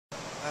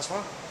That's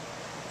fun.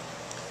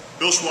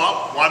 Bill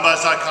Schwab,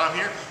 WineBuzz.com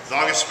here with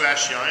August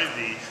Sebastiani,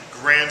 the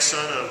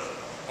grandson of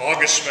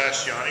August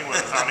Sebastiani, one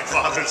of the founding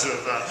fathers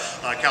of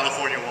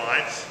California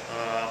wine.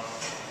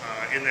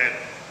 In that,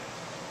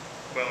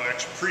 well,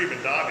 actually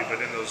pre-Mondavi,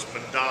 but in those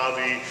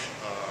Mondavi,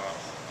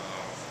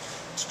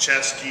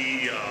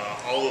 Chesky,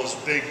 all those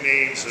big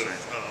names of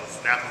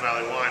Napa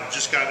Valley wine.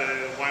 Just got a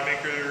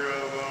winemaker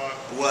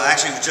of... well,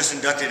 actually, was just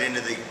inducted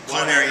into the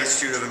Culinary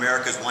Institute of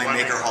America's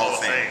Winemaker Hall of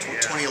Fame,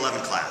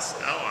 2011 class.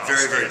 Oh, wow.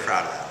 Very, very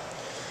proud of that.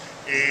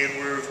 And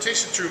we've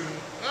tasted through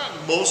not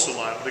most of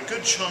the line, but a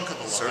good chunk of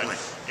the line. Certainly.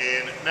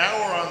 And now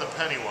we're on the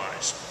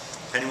Pennywise.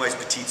 Pennywise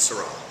Petite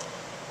Syrah.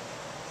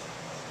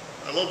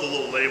 I love the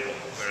little label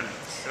there.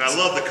 And I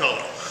love the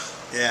color.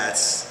 Yeah,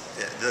 it's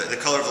the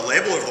color of the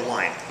label or the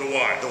wine? The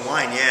wine. The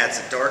wine, yeah. It's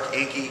a dark,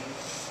 inky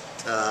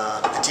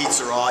Petite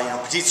Syrah. You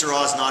know, Petite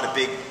Syrah is not a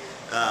big,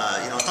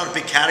 it's not a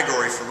big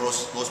category for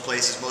most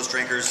places. Most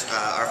drinkers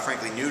are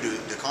frankly new to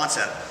the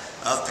concept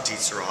of Petite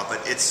Syrah,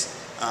 but it's,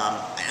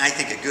 and I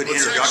think, a good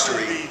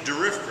introductory. It's actually the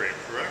Durif grape,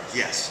 correct?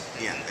 Yes,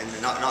 yeah,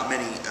 and not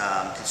many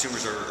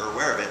consumers are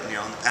aware of it. You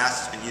know, in the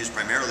past, it's been used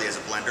primarily as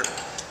a blender,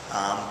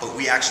 but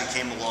we actually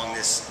came along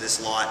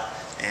this lot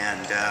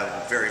and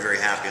very, very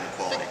happy in the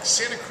quality.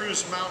 Santa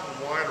Cruz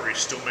Mountain Winery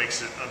still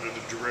makes it under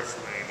the Durif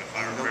name, if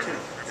I remember.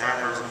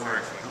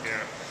 Correctly.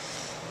 Yeah.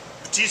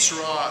 Petite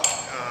Syrah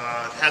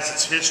has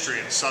its history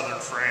in southern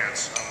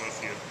France. I don't know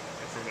if you're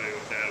familiar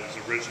with that. It was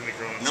originally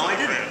grown in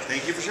southern France. No, I didn't.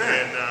 Thank you for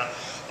sharing.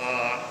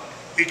 And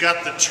it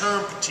got the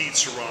term Petite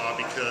Syrah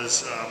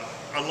because,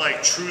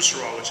 unlike true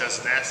Syrah, which has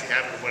a nasty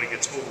habit of when it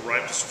gets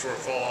overripe to sort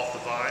of fall off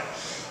the vine,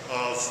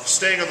 of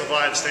staying on the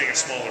vine and staying in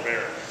smaller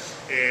berry.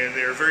 And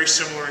they're very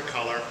similar in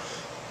color.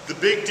 The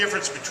big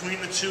difference between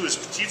the two is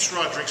Petite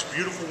Syrah drinks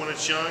beautiful when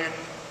it's young and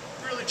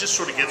really just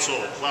sort of gets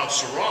old. While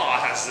Syrah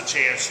has the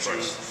chance to,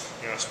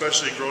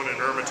 especially grown in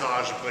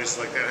Hermitage and places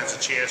like that, has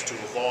a chance to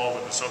evolve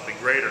into something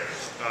greater.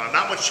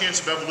 Not much chance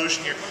of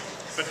evolution here.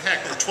 But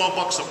heck, for 12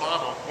 bucks a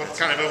bottle, what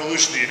kind of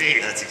evolution do you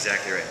need? That's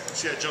exactly right.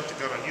 See, I jumped the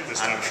gun on you this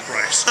time,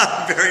 Christ.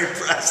 I'm very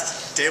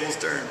impressed. Tables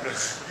turned.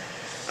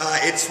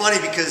 It's funny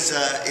because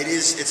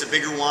it's a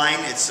bigger wine.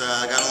 It's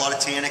got a lot of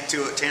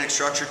tannic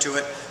structure to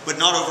it, but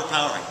not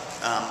overpowering.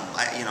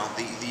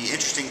 The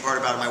interesting part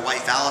about it, my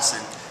wife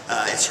Allison,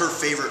 it's her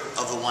favorite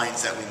of the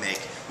wines that we make,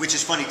 which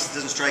is funny because it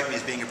doesn't strike me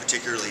as being a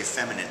particularly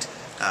effeminate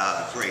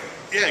grape.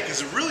 Yeah,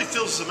 because it really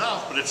fills the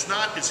mouth, but it's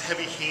not as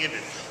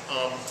heavy-handed.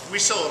 We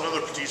sell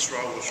another Petite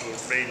Syrah, which will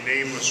remain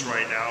nameless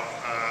right now,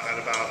 at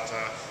about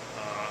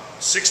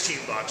 16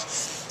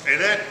 bucks. And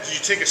that, you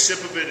take a sip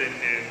of it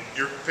and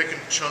you're picking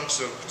chunks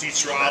of Petite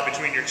Syrah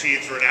between your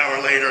teeth for an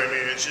hour later. I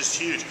mean, it's just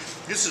huge.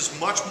 This is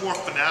much more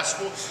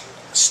finesseful.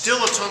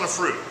 Still a ton of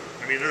fruit.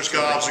 I mean, there's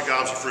gobs and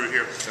gobs of fruit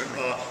here.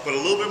 But a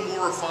little bit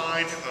more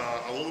refined,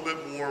 a little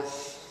bit more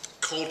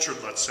cultured,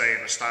 let's say,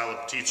 in the style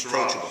of Petite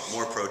Syrah. Approachable,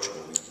 more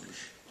approachable.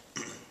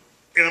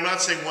 And I'm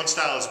not saying one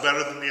style is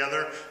better than the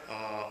other.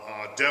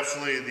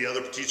 Definitely the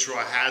other Petite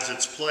Syrah has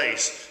its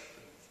place.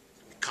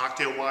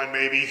 Cocktail wine,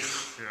 maybe,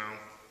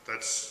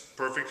 that's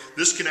perfect.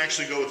 This can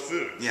actually go with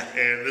food. Yeah.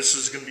 And this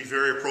is going to be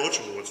very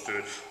approachable with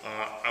food.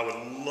 I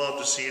would love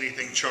to see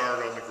anything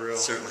charred on the grill.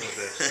 Certainly.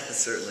 With this.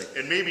 Certainly.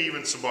 And maybe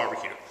even some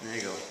barbecue. There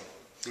you go.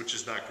 Which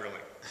is not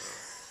grilling.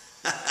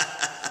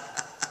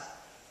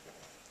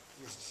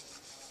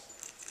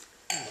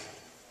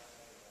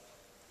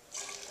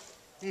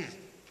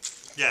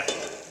 Yeah,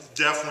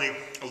 definitely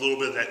a little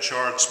bit of that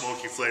charred,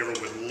 smoky flavor.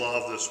 Would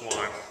love this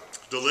wine.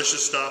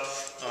 Delicious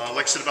stuff.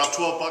 Like I said, about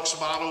 12 bucks a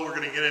bottle. We're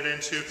going to get it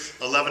into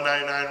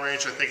 $11.99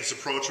 range. I think it's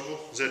approachable.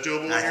 Is that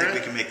doable? I think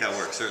we can make that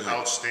work, certainly.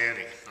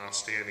 Outstanding.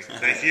 Outstanding.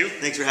 Thank you.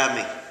 Thanks for having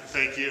me.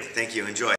 Thank you. Thank you. Enjoy.